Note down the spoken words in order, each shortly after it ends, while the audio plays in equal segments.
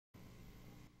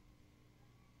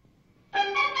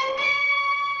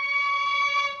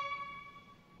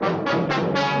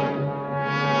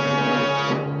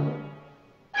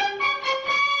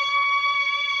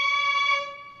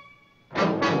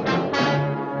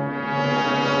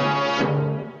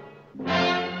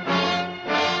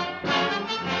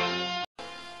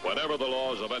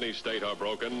any state are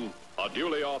broken, a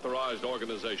duly authorized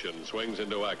organization swings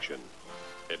into action.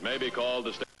 It may be called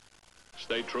the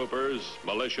state troopers,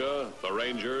 militia, the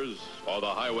rangers, or the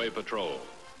highway patrol.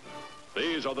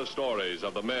 These are the stories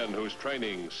of the men whose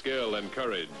training, skill, and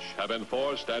courage have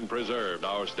enforced and preserved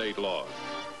our state laws.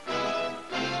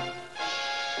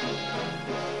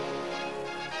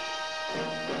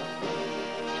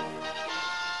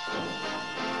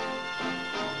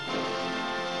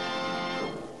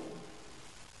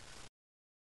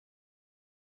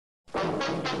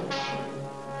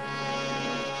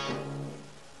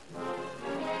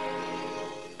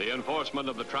 The enforcement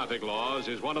of the traffic laws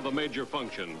is one of the major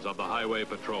functions of the highway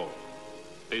patrol.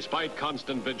 Despite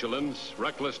constant vigilance,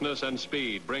 recklessness and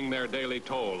speed bring their daily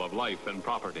toll of life and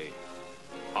property.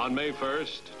 On May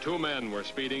 1st, 2 men were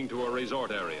speeding to a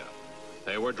resort area.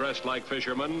 They were dressed like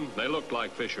fishermen, they looked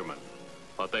like fishermen,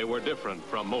 but they were different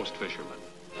from most fishermen.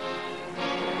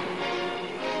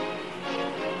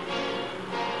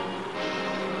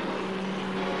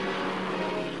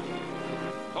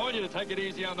 Told you to take it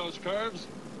easy on those curves.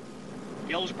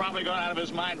 Gil's probably gone out of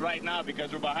his mind right now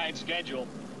because we're behind schedule.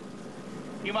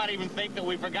 You might even think that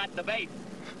we forgot the bait.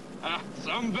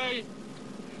 Some bait?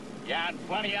 Yeah, and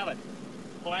plenty of it.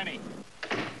 Plenty.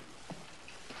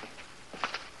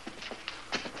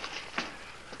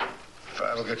 If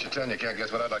I will get you 10, you can't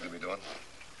guess what I'd like to be doing.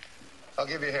 I'll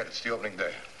give you a hint. It's the opening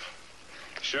day.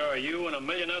 Sure, you and a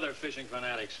million other fishing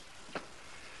fanatics.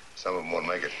 Some of them won't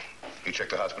make it. You check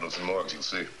the hospitals and morgues, you'll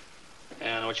see.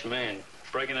 Yeah, I know what you mean.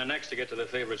 Breaking their necks to get to their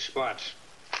favorite spots.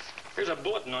 Here's a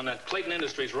bulletin on that Clayton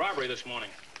Industries robbery this morning.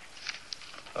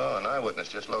 Oh, an eyewitness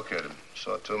just located.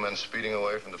 Saw 2 men speeding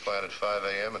away from the plant at 5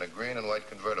 a.m. in a green and white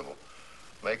convertible.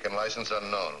 Make and license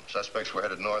unknown. Suspects were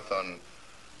headed north on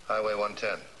Highway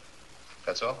 110.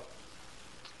 That's all?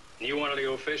 You wanted to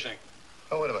go fishing?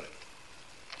 Oh, wait a minute.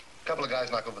 A couple of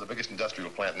guys knock over the biggest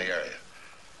industrial plant in the area.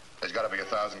 There's got to be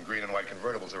 1,000 green and white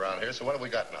convertibles around here, so what have we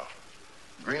got now?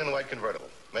 Green and white convertible.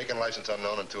 Make and license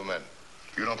unknown and 2 men.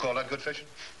 You don't call that good fishing?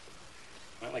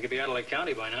 Well, they could be out of Lake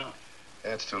County by now.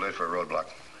 Yeah, it's too late for a roadblock.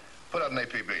 Put out an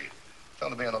APB. Tell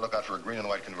them to be on the lookout for a green and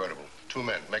white convertible. 2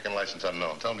 men, make and license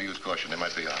unknown. Tell them to use caution. They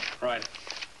might be on. Right.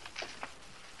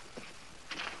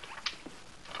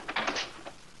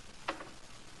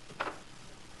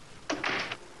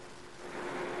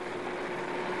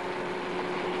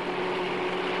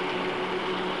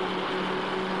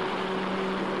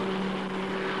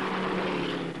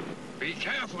 Be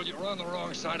careful, you're on the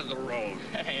wrong side of the road.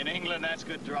 Hey, in England, that's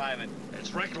good driving.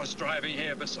 It's reckless driving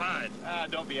here besides.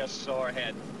 Don't be a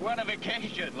sorehead. We're on a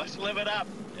vacation. Let's live it up.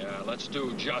 Yeah, let's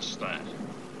do just that.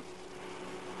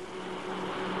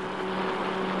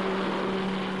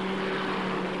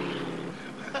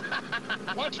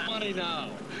 What's funny now?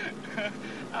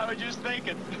 I was just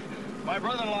thinking. My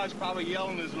brother-in-law's probably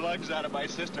yelling his lugs out of my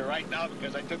sister right now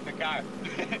because I took the car.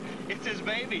 It's his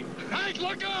baby. Hank,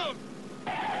 look out!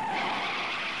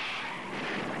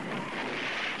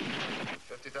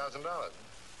 $50,000.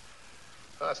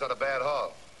 That's not a bad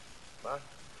haul. Huh?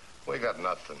 We got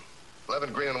nothing.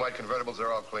 11 green and white convertibles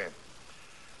are all clean.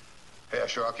 Yeah,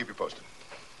 sure, I'll keep you posted.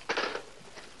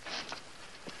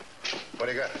 What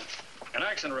do you got? An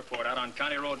accident report out on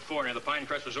County Road 4 near the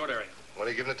Pinecrest Resort area. What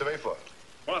are you giving it to me for?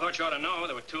 Well, I thought you ought to know.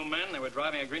 There were 2 men. They were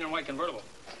driving a green and white convertible.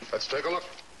 Let's take a look.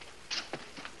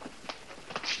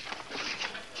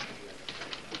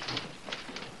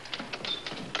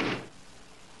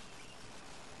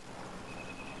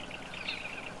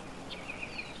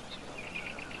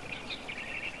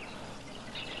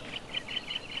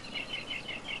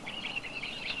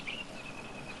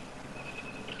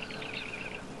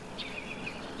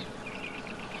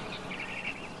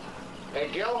 Hey,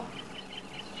 Gil,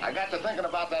 I got to thinking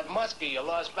about that muskie you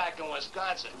lost back in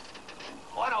Wisconsin.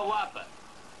 What a whopper.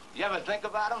 You ever think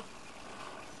about him?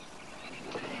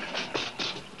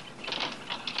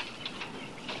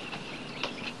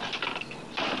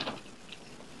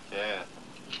 Yeah.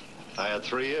 I had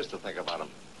 3 years to think about him.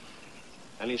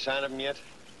 Any sign of him yet?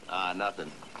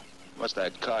 Nothing. What's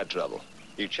that car trouble?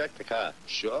 You checked the car?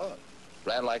 Sure.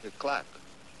 Ran like a clock.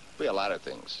 Be a lot of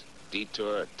things.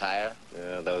 Detour, a tire.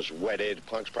 Yeah, those wet-aid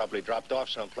punks probably dropped off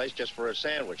someplace just for a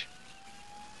sandwich.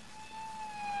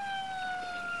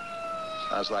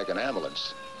 Sounds like an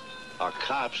ambulance. Or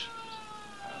cops.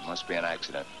 Must be an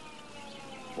accident.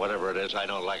 Whatever it is, I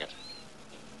don't like it.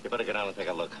 You better get down and take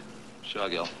a look. Sure,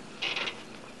 Gil.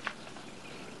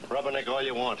 Rubberneck all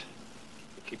you want.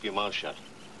 Keep your mouth shut.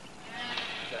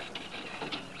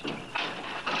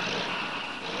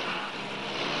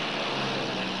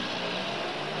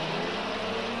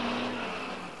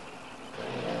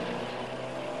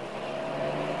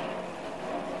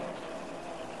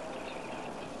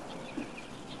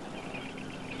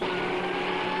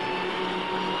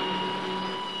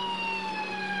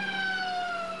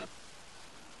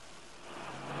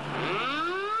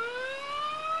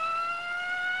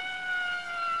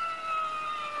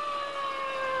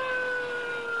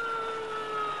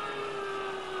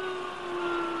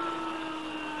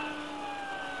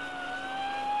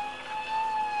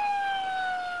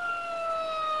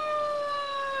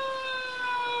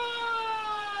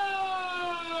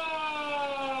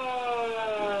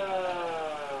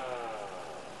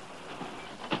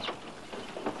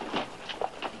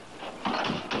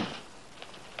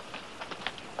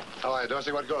 Hi,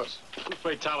 Dorsey, what goes? 2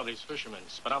 fatalities, Fisherman.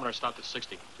 Speedometer stopped at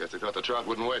 60. Guess they thought the trout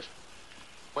wouldn't wait.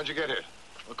 When'd you get here?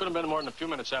 Well, it couldn't have been more than a few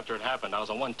minutes after it happened. I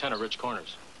was on 110 at Rich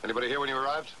Corners. Anybody here when you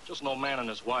arrived? Just an old man and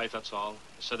his wife, that's all. They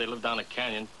said they lived down a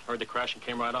canyon, heard the crash and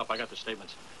came right up. I got the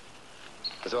statements.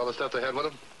 That's all the stuff they had with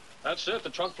them? That's it.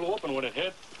 The trunk flew open when it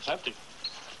hit. It's empty.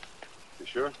 You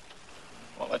sure?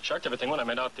 Well, I checked everything when I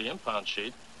made out the impound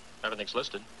sheet. Everything's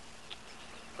listed.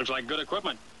 Looks like good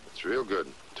equipment. It's real good.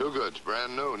 Too good. It's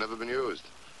brand new, never been used.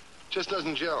 Just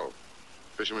doesn't gel.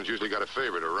 Fisherman's usually got a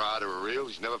favorite, a rod or a reel.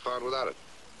 He's never found without it.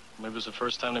 Maybe it was the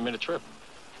first time they made a trip.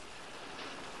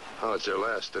 Oh, it's their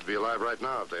last. They'd be alive right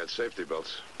now if they had safety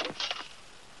belts.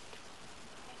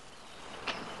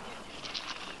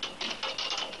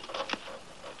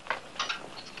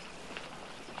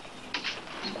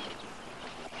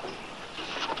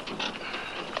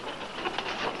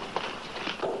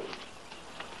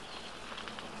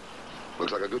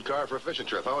 Looks like a good car for a fishing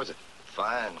trip. How is it?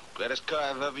 Fine. Greatest car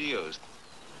I've ever used.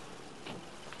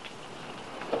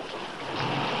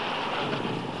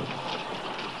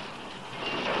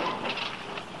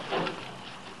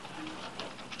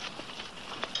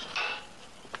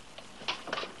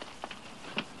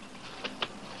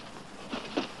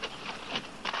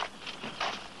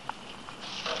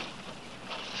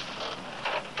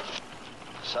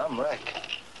 Some wreck.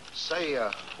 Say,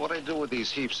 what do they do with these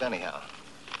heaps anyhow?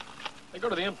 They go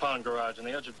to the impound garage on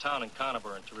the edge of town in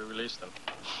Conover until we release them.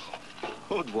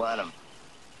 Who'd want them?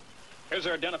 Here's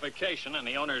their identification and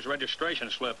the owner's registration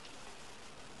slip.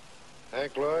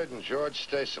 Hank Lloyd and George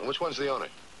Stason. Which one's the owner?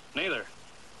 Neither.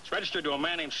 It's registered to a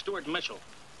man named Stuart Mitchell.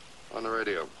 On the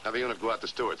radio. Have a unit go out to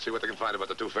Stewart. See what they can find about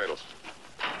the 2 fatals.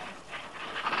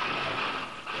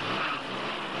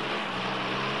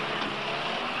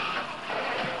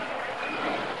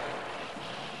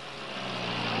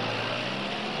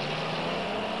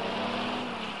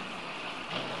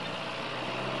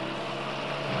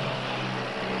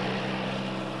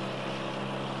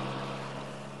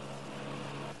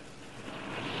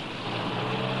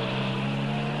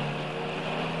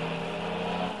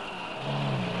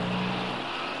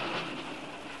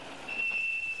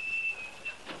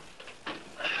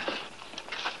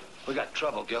 We got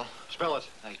trouble, Gil. Spill it.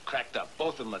 They cracked up.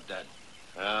 Both of them are dead.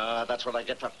 That's what I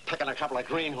get for picking a couple of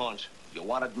greenhorns. You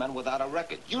wanted men without a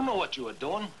record. You know what you were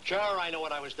doing. Sure, I know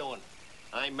what I was doing.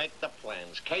 I make the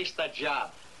plans, case the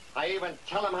job. I even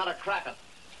tell them how to crack it.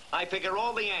 I figure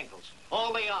all the angles,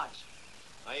 all the odds.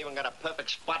 I even got a perfect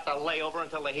spot to lay over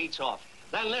until the heat's off.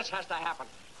 Then this has to happen.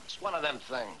 It's one of them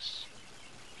things.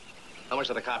 How much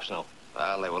do the cops know?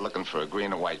 Well, they were looking for a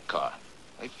green and white car.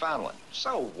 They found one.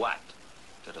 So what?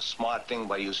 Did a smart thing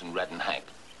by using Red and Hank.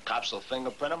 Cops will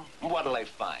fingerprint them. What'll they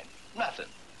find? Nothing.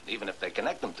 Even if they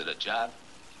connect them to the job.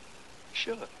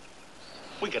 Sure.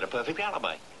 We get a perfect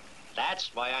alibi. That's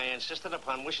why I insisted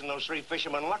upon wishing those 3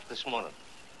 fishermen luck this morning.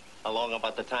 Along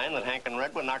about the time that Hank and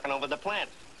Red were knocking over the plant.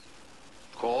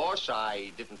 Of course,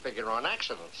 I didn't figure on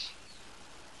accidents.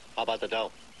 How about the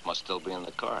dough? Must still be in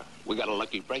the car. We got a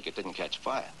lucky break. It didn't catch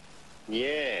fire.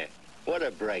 Yeah, what a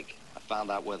break. I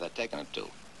found out where they're taking it to.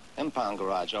 Impound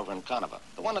garage over in Conover.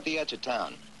 The one at the edge of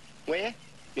town. Where?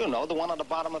 You know, the one on the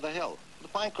bottom of the hill. The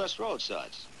Pinecrest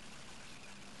roadsides.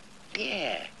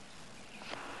 Yeah.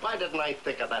 Why didn't I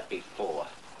think of that before?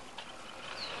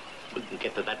 We can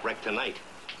get to that wreck tonight.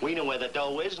 We know where the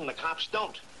dough is and the cops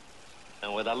don't.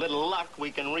 And with a little luck, we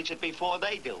can reach it before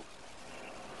they do.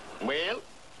 Well,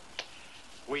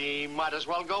 we might as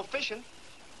well go fishing.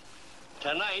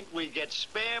 Tonight, we get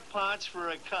spare parts for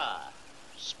a car.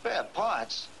 Spare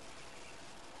parts?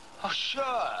 Oh,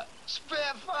 sure.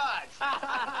 Spare parts.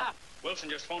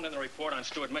 Wilson just phoned in the report on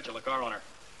Stuart Mitchell, the car owner.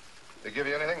 They give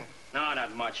you anything? No,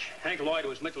 not much. Hank Lloyd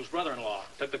was Mitchell's brother-in-law.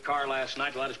 Took the car last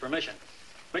night without his permission.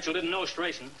 Mitchell didn't know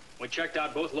Strayson. We checked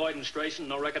out both Lloyd and Strayson.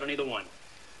 No record on either one.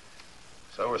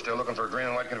 So we're still looking for a green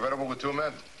and white convertible with 2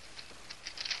 men?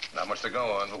 Not much to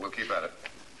go on, but we'll keep at it.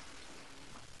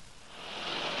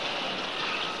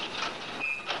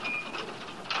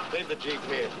 Leave the Jeep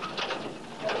here.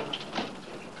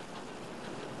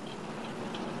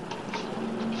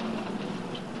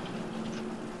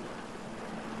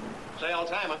 Say,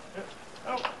 old-timer.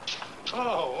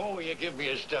 Oh, you give me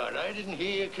a start. I didn't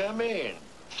hear you come in.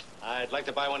 I'd like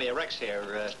to buy one of your wrecks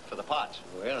here for the parts.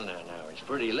 Well, now, it's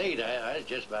pretty late. I was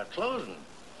just about closing.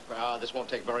 This won't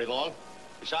take very long.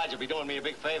 Besides, you'll be doing me a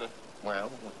big favor.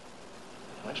 Well,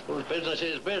 I suppose business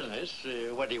is business.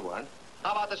 What do you want?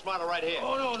 How about this model right here?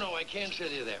 Oh, no, I can't sell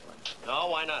you that one. No,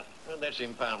 why not? Well, that's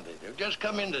impounded. You've just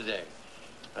come in today.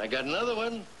 I got another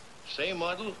one, same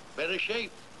model, better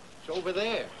shape. It's over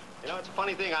there. You know, it's a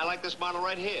funny thing. I like this model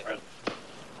right here.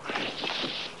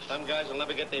 Some guys will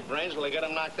never get their brains till they get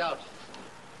them knocked out.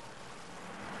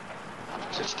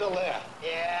 It's still there.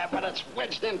 Yeah, but it's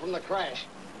wedged in from the crash.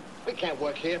 We can't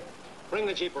work here. Bring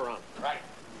the Jeep around. Right.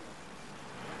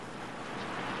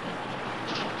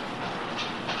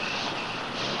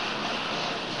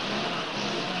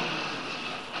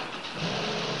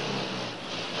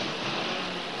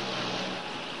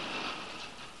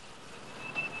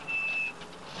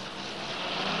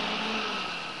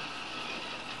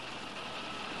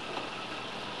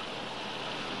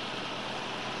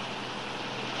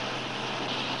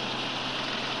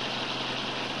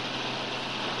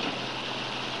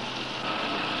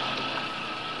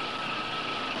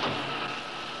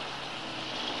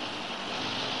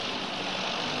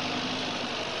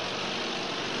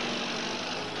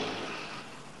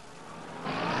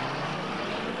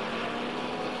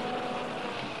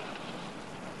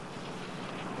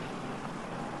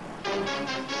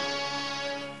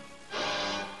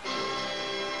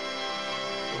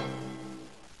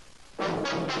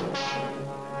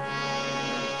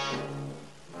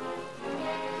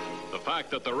 The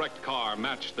fact that the wrecked car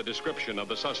matched the description of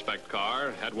the suspect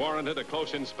car had warranted a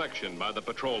close inspection by the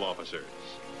patrol officers.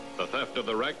 The theft of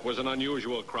the wreck was an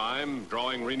unusual crime,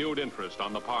 drawing renewed interest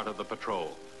on the part of the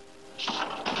patrol.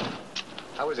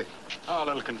 How is he? Oh, a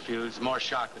little confused. More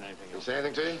shocked than anything Did he else. say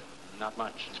anything to you? Not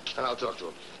much. Then I'll talk to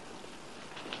him.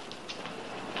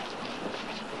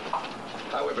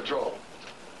 Highway Patrol.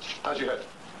 How's your head?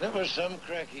 That was some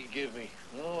crack he give me.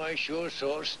 Oh, I sure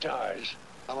saw stars.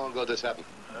 How long ago did this happen?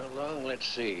 How long? Let's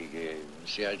see.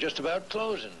 I just about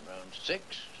closing. Around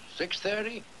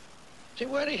 6:30. See,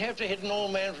 why'd he have to hit an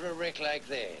old man for a wreck like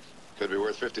that? Could be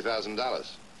worth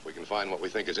 $50,000. We can find what we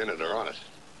think is in it or on it.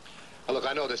 Now, look,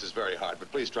 I know this is very hard, but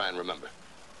please try and remember.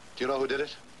 Do you know who did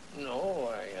it?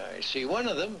 No, I see one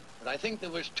of them, but I think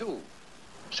there was two.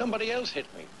 Somebody else hit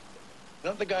me.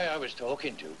 Not the guy I was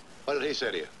talking to. What did he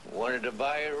say to you? Wanted to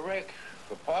buy a wreck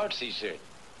for parts, he said.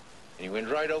 And he went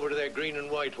right over to that green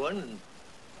and white one, and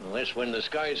well, that's when the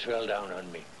skies fell down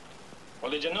on me.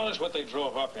 Well, did you notice what they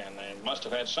drove up in? They must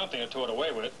have had something to tow it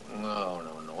away with. No,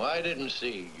 I didn't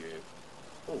see.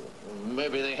 Oh,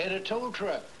 maybe they had a tow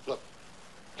truck. Look,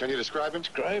 can you describe him?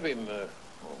 Describe him?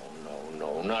 Oh,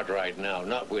 no, not right now.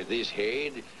 Not with this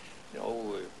head.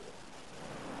 No,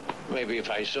 maybe if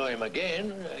I saw him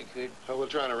again, I could... Oh, we'll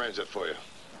try and arrange that for you.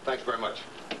 Thanks very much.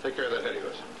 Take care of that head of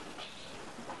yours.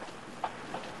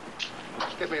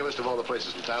 Give me a list of all the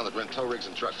places in town that rent tow rigs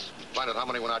and trucks. Find out how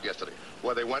many went out yesterday,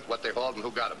 where they went, what they hauled, and who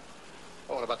got them.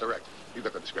 Oh, and about the wreck. You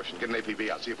got the description. Get an APB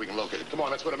out, see if we can locate it. Come on,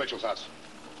 let's go to Mitchell's house.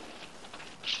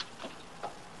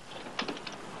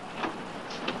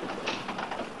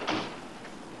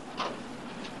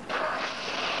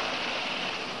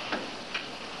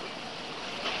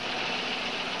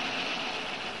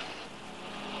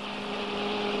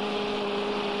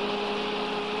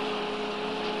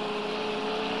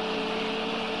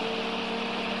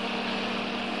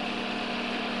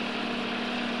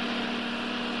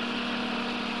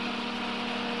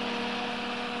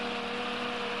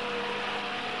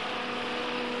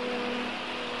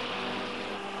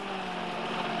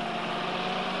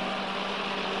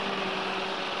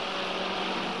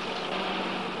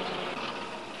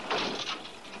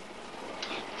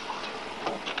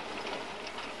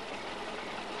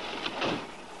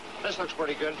 This looks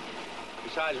pretty good.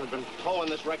 Besides, we've been towing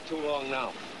this wreck too long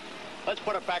now. Let's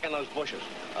put it back in those bushes.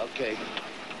 Okay.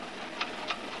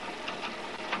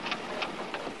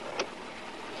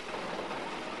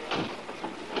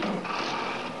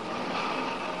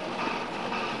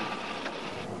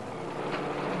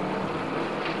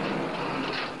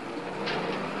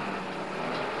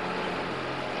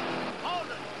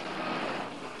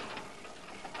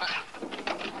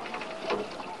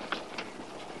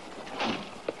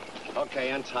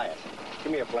 Okay, untie it.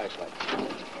 Give me a flashlight.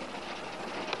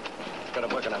 Got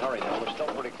to work in a hurry now. We're still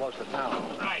pretty close to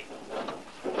town. Right.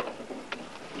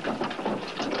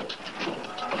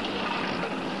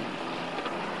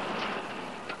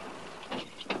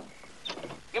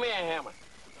 Give me a hammer.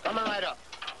 Coming right up.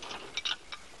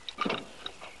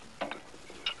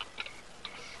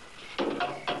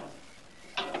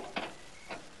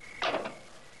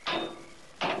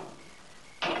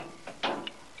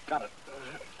 Got it.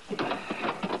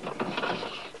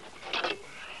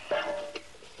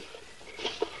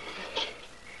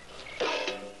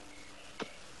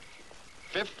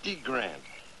 $50 grand.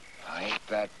 Ain't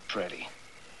that pretty?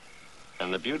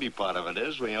 And the beauty part of it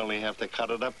is we only have to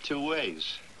cut it up two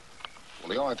ways. Well,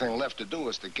 the only thing left to do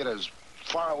is to get as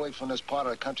far away from this part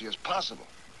of the country as possible.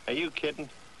 Are you kidding?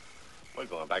 We're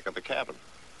going back to the cabin.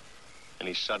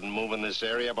 Any sudden move in this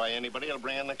area by anybody will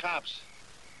bring in the cops.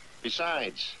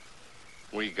 Besides,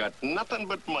 we got nothing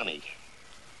but money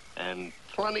and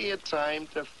plenty of time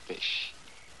to fish.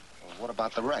 Well, what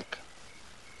about the wreck?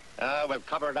 We've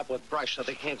covered it up with brush so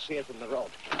they can't see it from the road.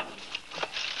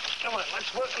 Come on,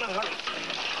 let's work in a hurry.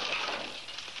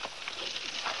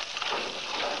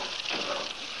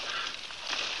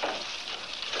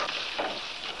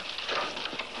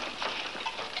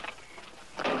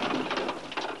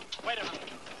 Wait a minute.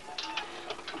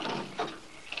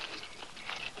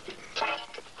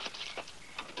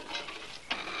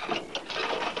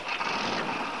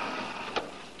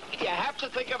 You have to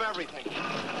think of everything.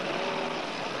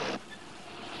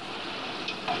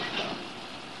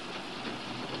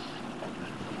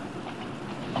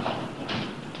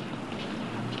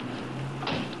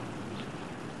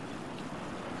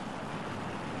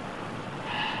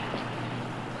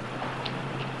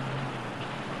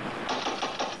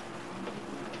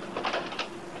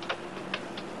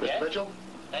 Mr. Mitchell?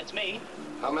 That's me.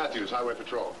 Hal Matthews, Highway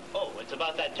Patrol. Oh, it's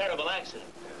about that terrible accident.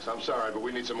 Yes, I'm sorry, but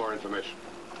we need some more information.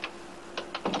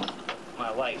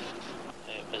 My wife.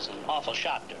 It was an awful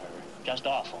shock to her. Just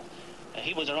awful.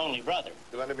 He was her only brother.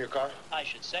 You lend him your car? I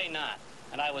should say not.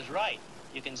 And I was right.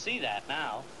 You can see that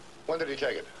now. When did he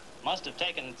take it? Must have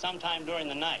taken it sometime during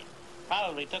the night.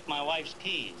 Probably took my wife's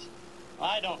keys.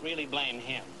 I don't really blame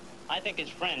him. I think his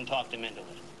friend talked him into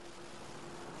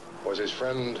it. Was his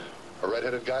friend a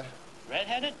red-headed guy?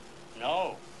 Red-headed?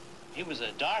 No. He was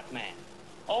a dark man.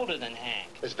 Older than Hank.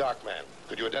 This dark man.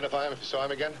 Could you identify him if you saw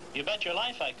him again? You bet your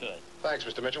life I could. Thanks,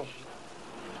 Mr. Mitchell.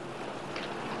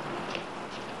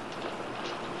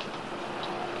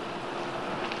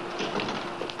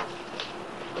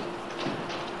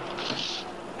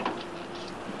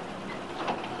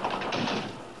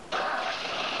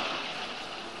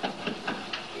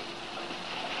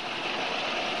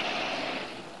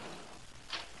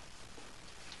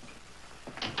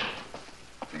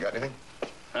 You got anything?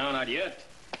 No, not yet.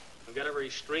 We've got every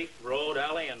street, road,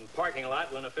 alley, and parking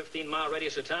lot within a 15-mile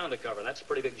radius of town to cover. That's a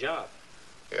pretty big job.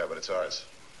 Yeah, but it's ours.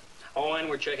 Oh, and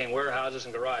we're checking warehouses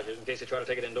and garages in case they try to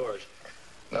take it indoors.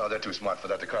 No, they're too smart for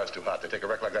that. The car's too hot. They take a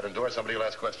wreck like that indoors, somebody will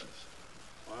ask questions.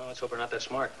 Well, let's hope we're not that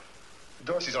smart.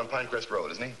 Dorsey's on Pinecrest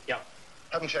Road, isn't he? Yeah.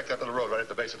 Have him check that little road right at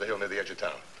the base of the hill near the edge of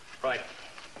town. Right.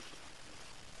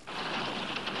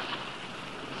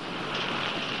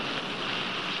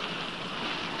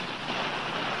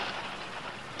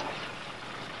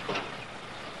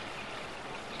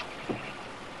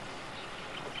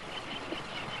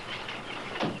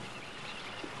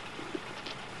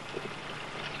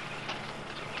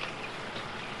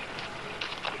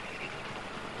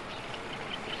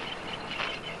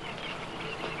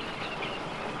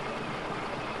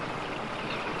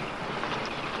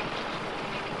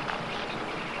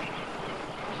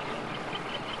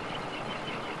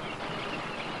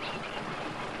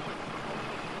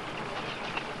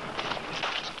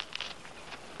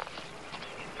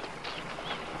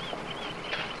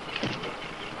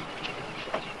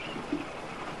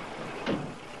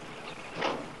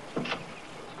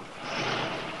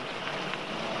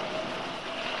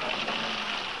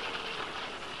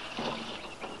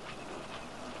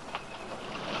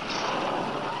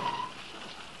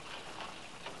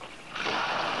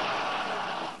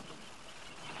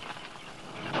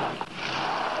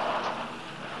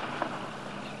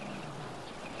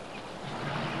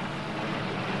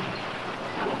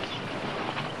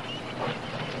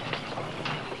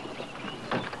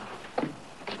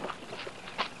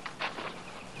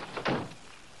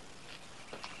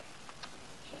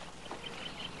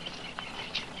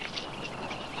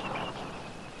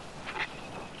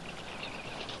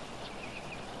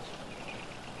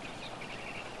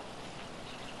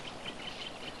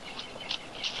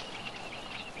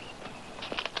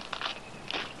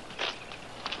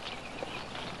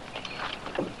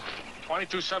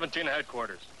 .2217 to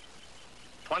headquarters.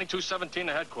 2217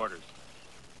 to headquarters.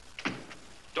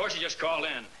 Dorsey just called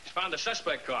in. He's found the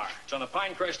suspect car. It's on the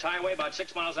Pinecrest Highway about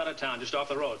 6 miles out of town, just off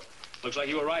the road. Looks like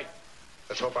you were right.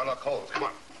 Let's hope our luck holds. Come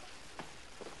on.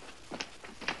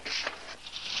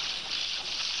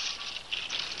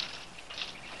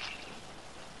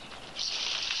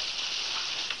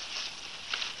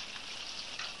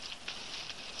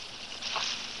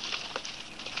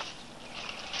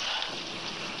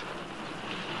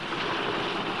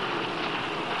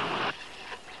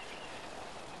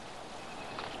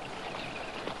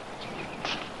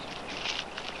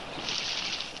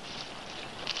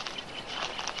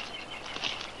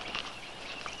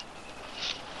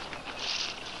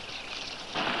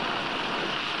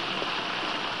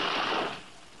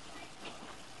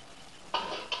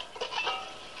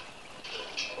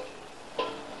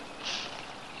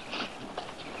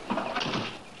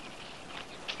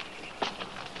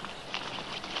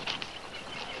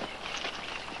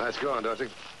 Nice going, don't you?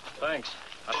 Thanks.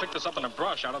 I picked this up in a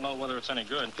brush. I don't know whether it's any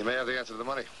good. You may have the answer to the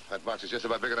money. That box is just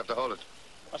about big enough to hold it.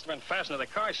 Must have been fastened to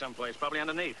the car someplace, probably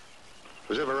underneath.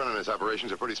 Who's ever running his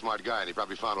operation's a pretty smart guy, and he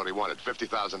probably found what he wanted,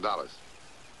 $50,000.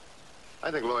 I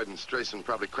think Lloyd and Strayson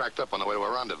probably cracked up on the way to a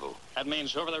rendezvous. That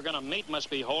means whoever they're going to meet must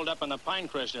be holed up in the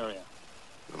Pinecrest area.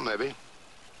 Well, maybe.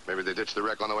 Maybe they ditched the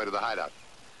wreck on the way to the hideout.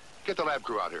 Get the lab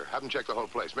crew out here. Have them check the whole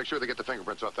place. Make sure they get the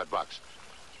fingerprints off that box.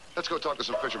 Let's go talk to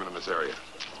some fishermen in this area.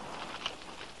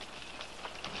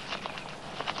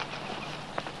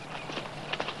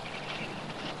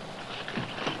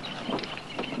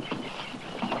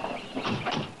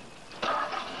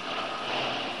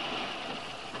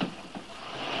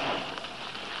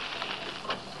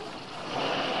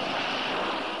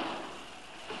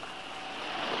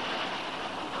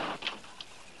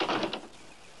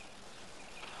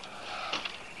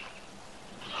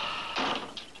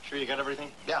 Sure you got everything?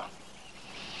 Yeah.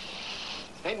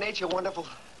 Ain't nature wonderful?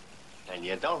 And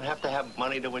you don't have to have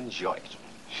money to enjoy it.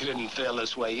 You didn't feel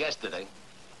this way yesterday.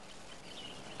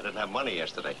 I didn't have money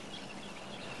yesterday.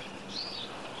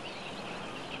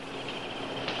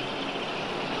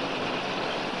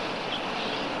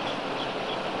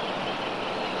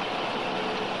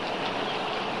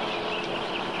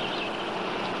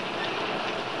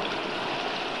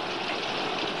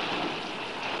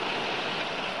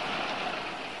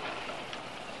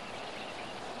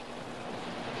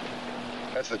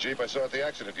 That's the Jeep I saw at the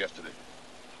accident yesterday.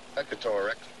 That could tow a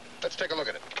wreck. Let's take a look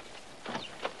at it.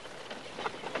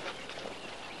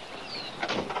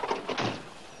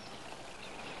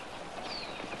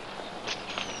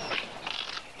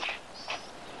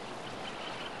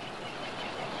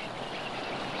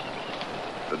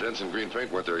 The dents and green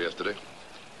paint weren't there yesterday.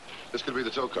 This could be the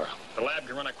tow car. The lab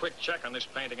can run a quick check on this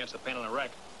paint against the paint on the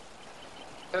wreck.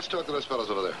 Let's talk to those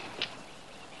fellows over there.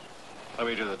 Let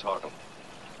me do the talking.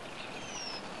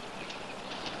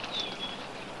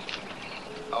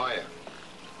 How are you?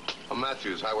 I'm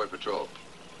Matthews, Highway Patrol.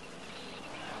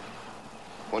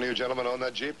 One of you gentlemen own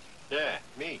that Jeep? Yeah,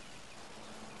 me.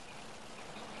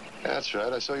 That's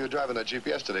right. I saw you driving that Jeep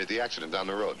yesterday at the accident down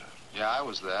the road. Yeah, I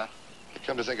was there.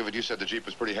 Come to think of it, you said the Jeep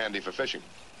was pretty handy for fishing.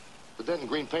 The dent and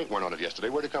green paint weren't on it yesterday.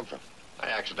 Where'd it come from? I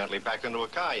accidentally backed into a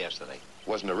car yesterday.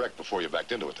 Wasn't a wreck before you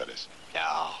backed into it, that is. No,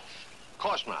 of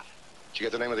course not. Did you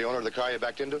get the name of the owner of the car you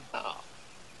backed into? No.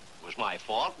 It was my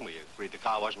fault, and we agreed the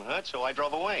car wasn't hurt, so I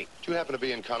drove away. Did you happen to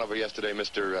be in Conover yesterday,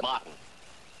 Mr. Martin.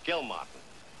 Gil Martin.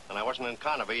 And I wasn't in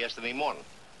Conover yesterday morning.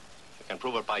 I can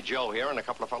prove it by Joe here and a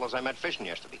couple of fellows I met fishing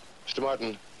yesterday. Mr.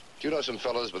 Martin, do you know some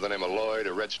fellows by the name of Lloyd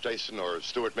or Red Strayson or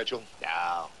Stuart Mitchell?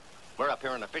 No. We're up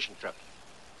here on a fishing trip.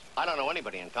 I don't know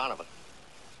anybody in Conover.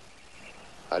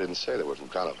 I didn't say they were from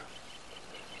Conover.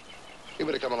 You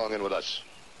better come along in with us.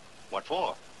 What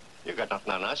for? You got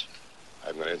nothing on us. I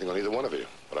haven't got anything on either one of you,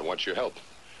 but I want your help.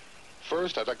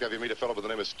 First, I'd like to have you meet a fellow by the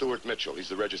name of Stuart Mitchell. He's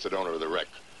the registered owner of the wreck.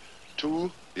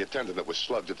 2, the attendant that was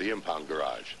slugged at the impound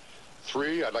garage.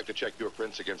 3, I'd like to check your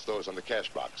prints against those on the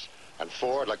cash box. And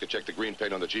 4, I'd like to check the green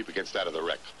paint on the Jeep against that of the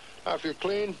wreck. Now, if you're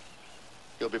clean,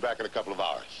 you'll be back in a couple of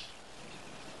hours.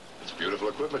 It's beautiful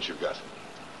equipment you've got.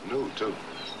 New, too.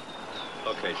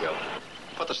 Okay, Joe.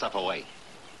 Put the stuff away.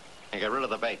 And get rid of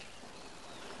the bait.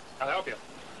 I'll help you.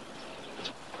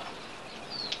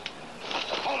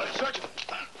 Hold it, Sergeant.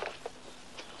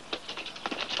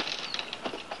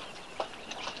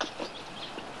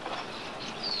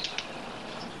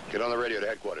 Get on the radio to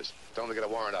headquarters. Tell them to get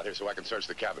a warrant out here so I can search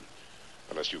the cabin.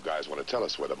 Unless you guys want to tell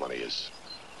us where the money is.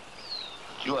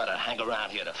 You ought to hang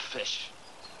around here to fish.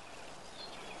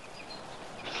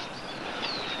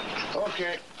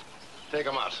 Okay. Take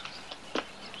them out.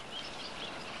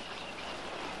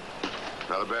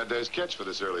 Not a bad day's catch for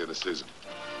this early in the season.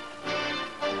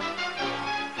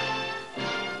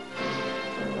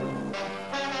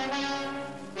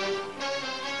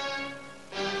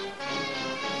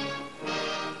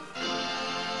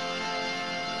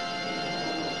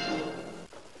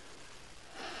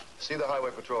 See the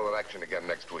Highway Patrol in action again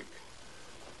next week.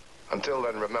 Until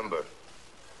then, remember,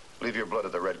 leave your blood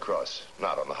at the Red Cross,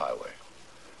 not on the highway.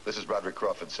 This is Broderick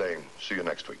Crawford saying, see you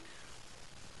next week.